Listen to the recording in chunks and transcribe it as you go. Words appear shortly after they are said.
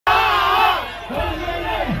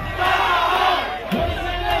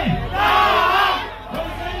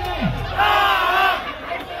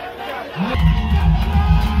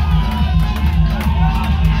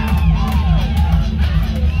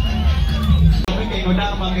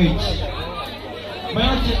kodang mangich.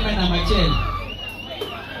 Mayon treatment na machel.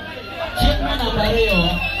 Treatment na bareo.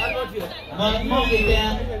 Magmong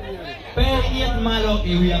iyan. Pe iyan malo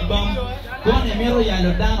iwiyabam. Kung emiro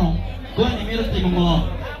yalo dano. Kung emiro timongo.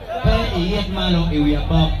 Pe iyan malo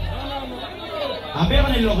iwiyabam. Abe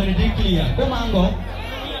man ilo kani dikliya. Kumango.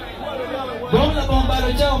 Gom la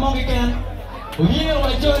bombalo chao mong iyan. Uyiyo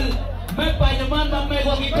wajol. May painuman mamay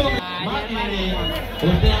wag ikaw. Makini.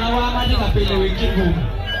 Urte hawa mani kapili KITGUM.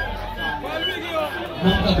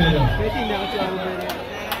 Mong kabelo.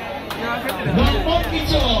 Mong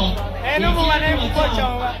kicho. Ano mo nga na yung kocho?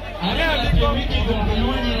 Ano yung KITGUM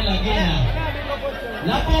kinuha niya na Laginya.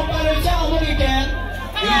 Lapong palo siya mong ikan.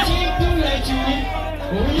 Iching tu lechu.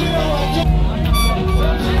 Uyiyo wajol.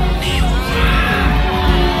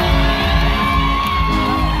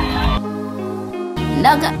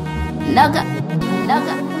 Naga, naga,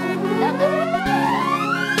 naga, naga.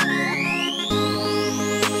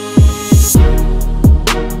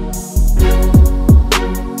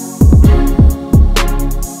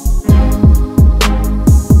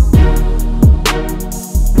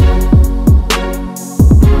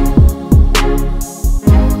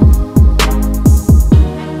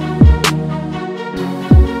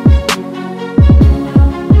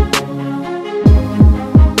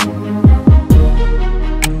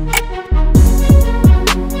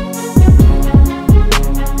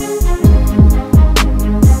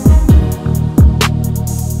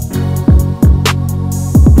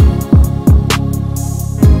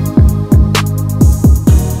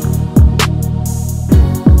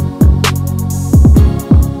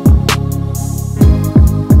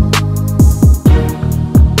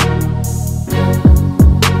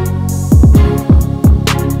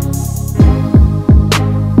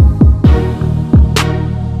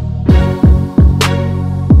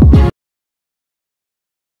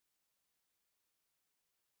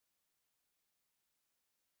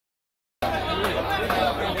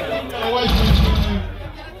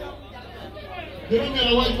 Pero me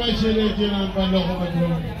la voy a hacer el día en Palo como tú,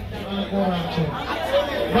 a la coracho.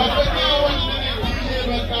 Bapak kawan ini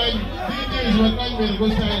DJs makan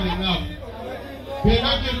bergosa ini nak.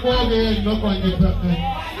 Pengen koge no panggil pakai.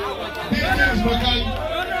 DJs makan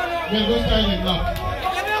bergosa ini nak.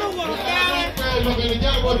 Lo que le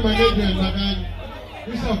llaman por manager makan.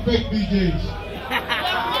 These are fake DJs.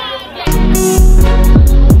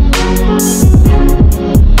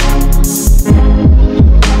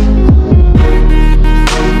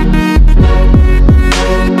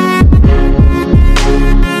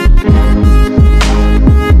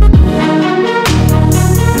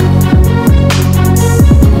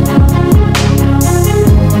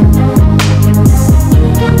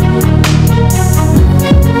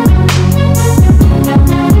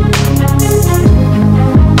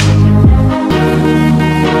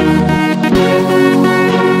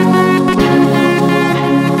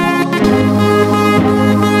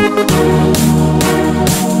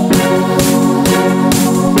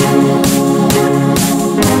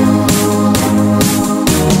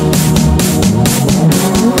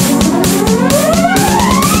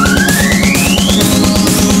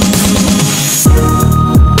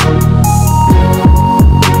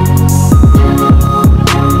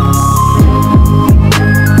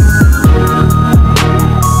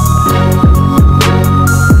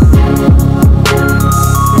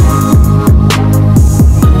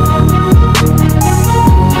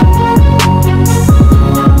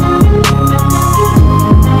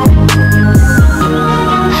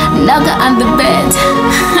 On the bed.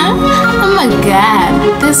 Oh my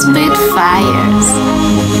god, this bed fires.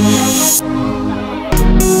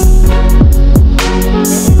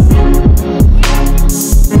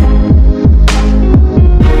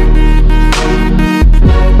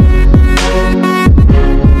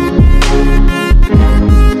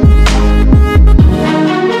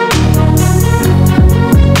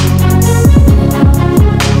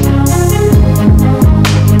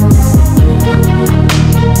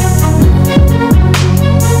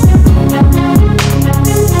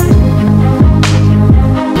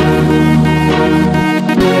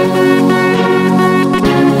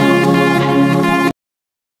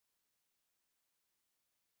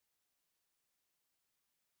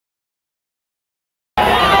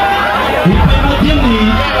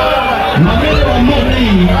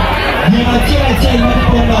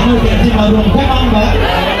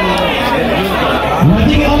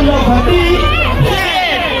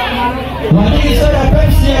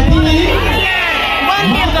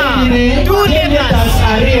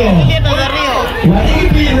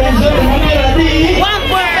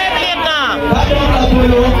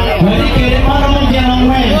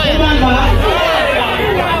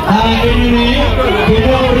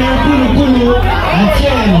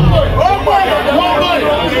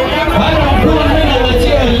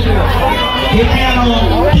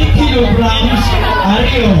 Gimano kilograms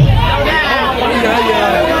ario.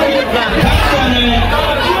 Kakone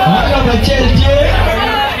waka bachelje.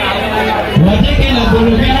 Watiki la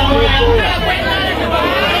bolubina moya.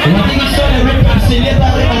 Watiki sole me parceleta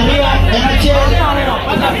ario enachel.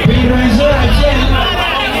 Pinroenzo achel.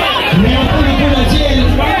 Rio kulu kulu achel.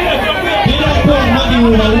 Kila kwa magi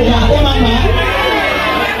ura emama.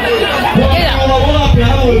 Wala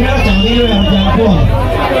pia ura changiyo ya mjangwa.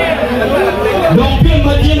 Donc puis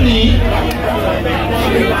Madini,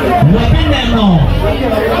 Rapineno,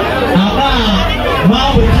 Aba,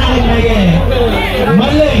 Mau Mege,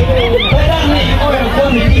 Malay, Pedani,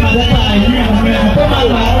 Koni Madata,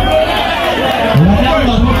 Pamala,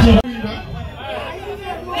 Madame Mucho.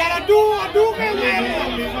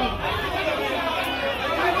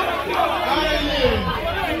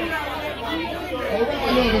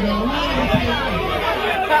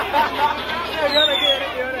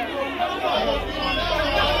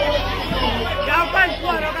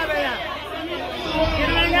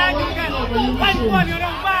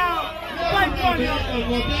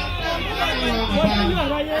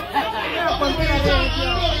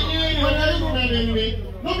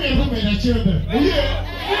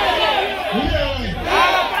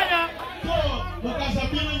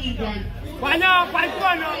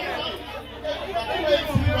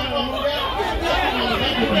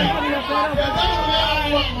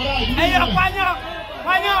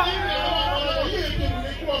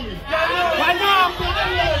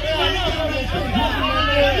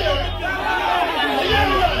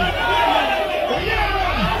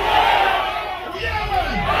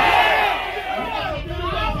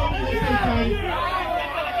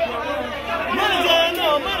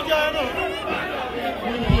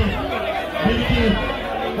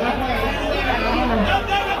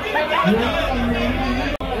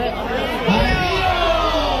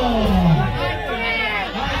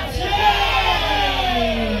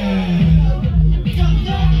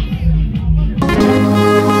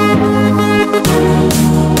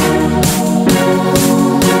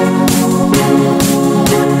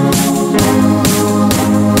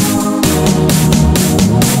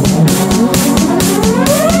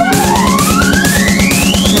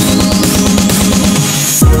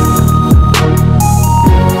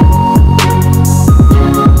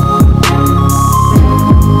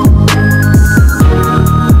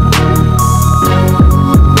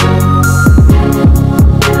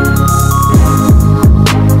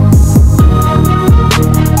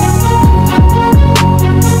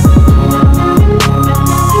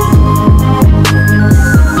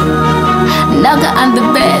 On the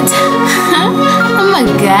bed. Oh my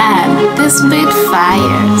god, this beat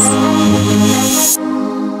fires.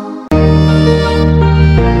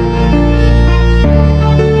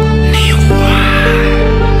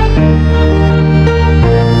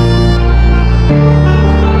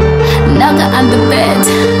 Naga on the bed.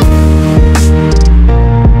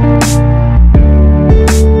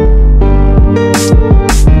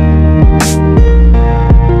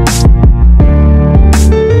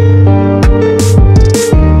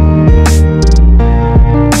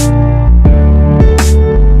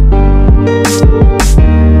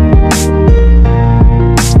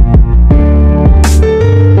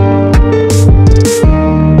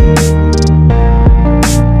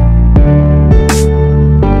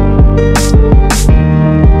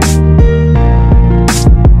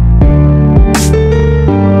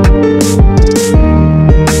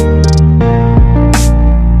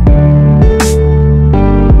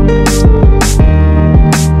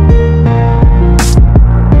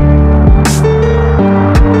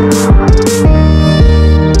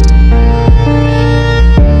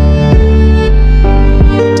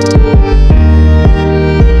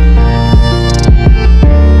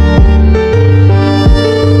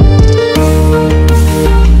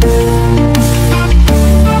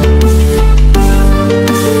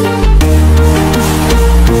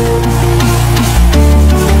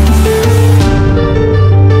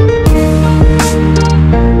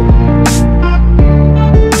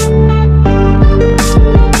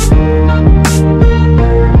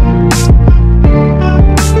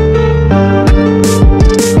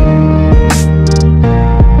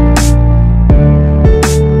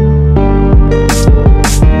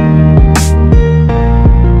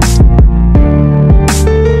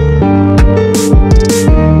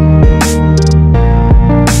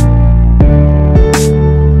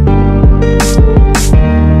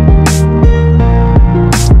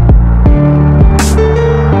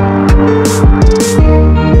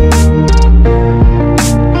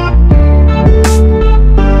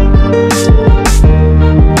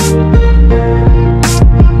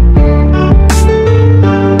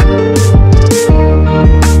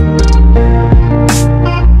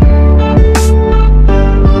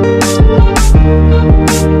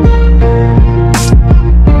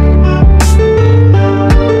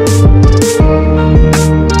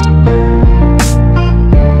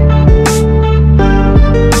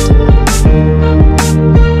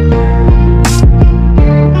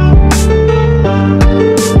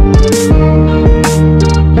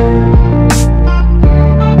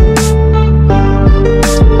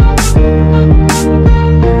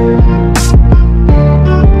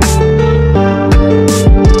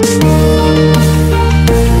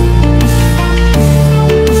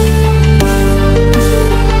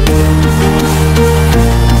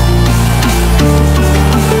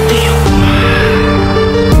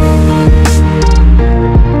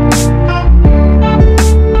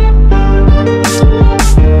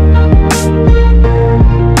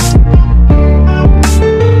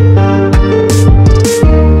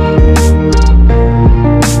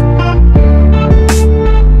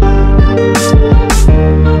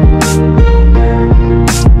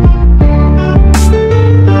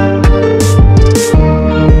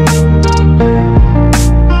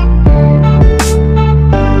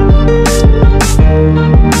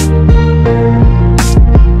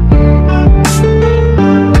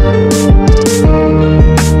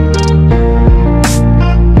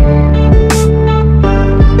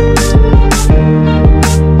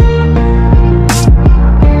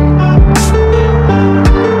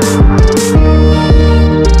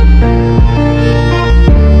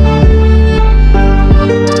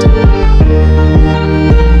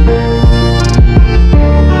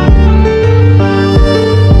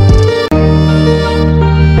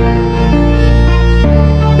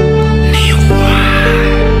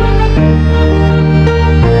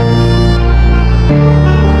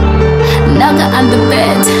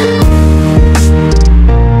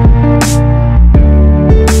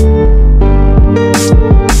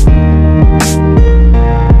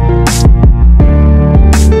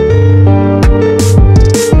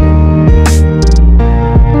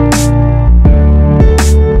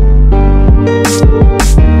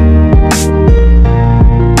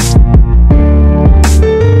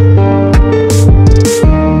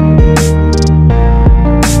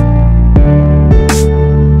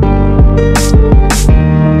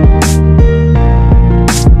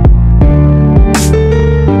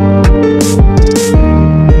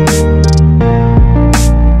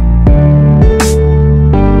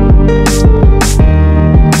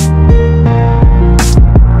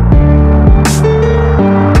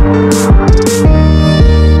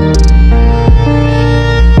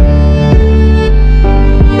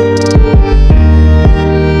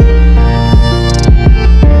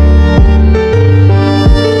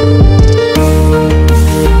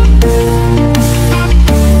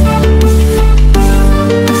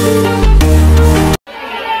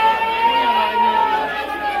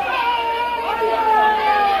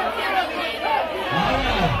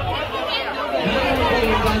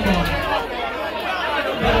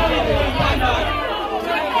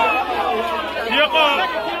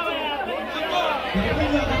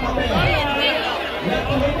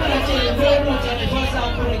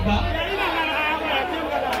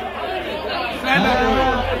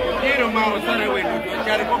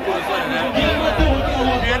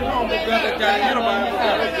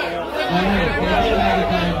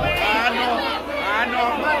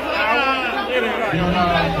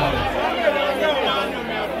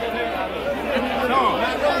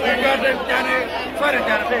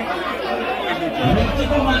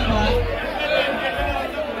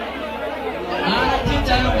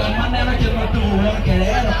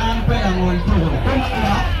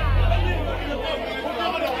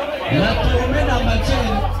 La tormenta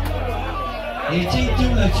macel e cinti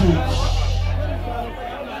una chuch.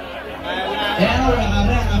 Era una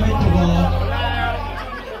gara metugo.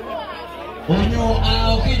 Onyo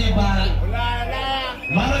a okini ba.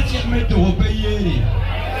 Mara chek metugo peyeri.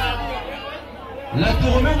 La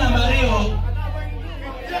tormenta Mario.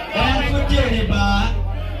 Era futieri ba.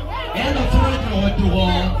 Era fruto metugo.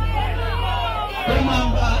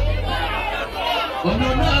 Komamba. Onyo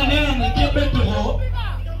na ne kebetugo.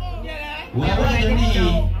 Wawani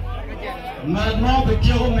magno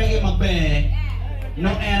betio mege mabe no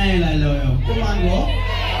ene la loyo kumango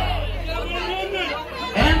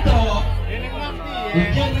ento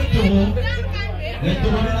ukeme tu le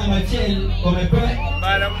turmena machel come pe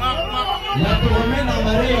la turmena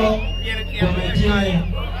Mario come tie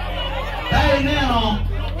dai neno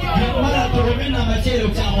che mala turmena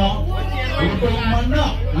machel chamo ko manno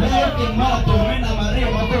la che mala turmena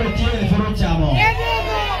Mario ma ko tie furo chamo.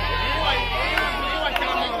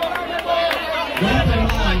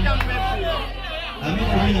 Amin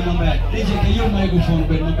punya mambat. Dia kayu microphone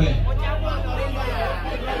ber mambat.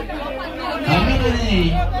 Amin ni.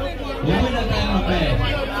 Bukan nak kayu mambat.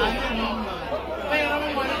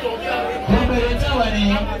 Pemerintah ni.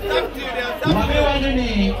 Wabe wani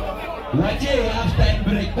ni. Wajib after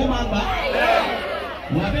break kumamba.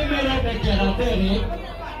 Wabe mera berjalan ni.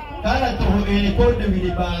 Kalau tu ini pun dewi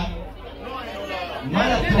ba.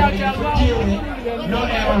 Malah tu ini futil no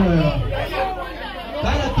error.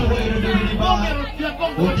 Kalau tu ini dewi ba.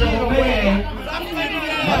 Ujian be.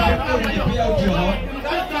 Malah tu ini dia ujian.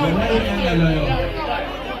 Benar yang lalu.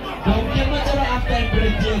 Mungkin macam after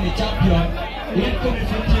break ni champion. Ini tu ini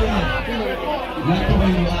futil. Lalu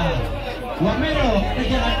ini ba. Wamero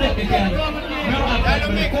kerja ada kerja. Mero after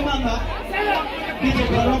break kumamba. Kita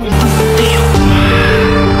kalau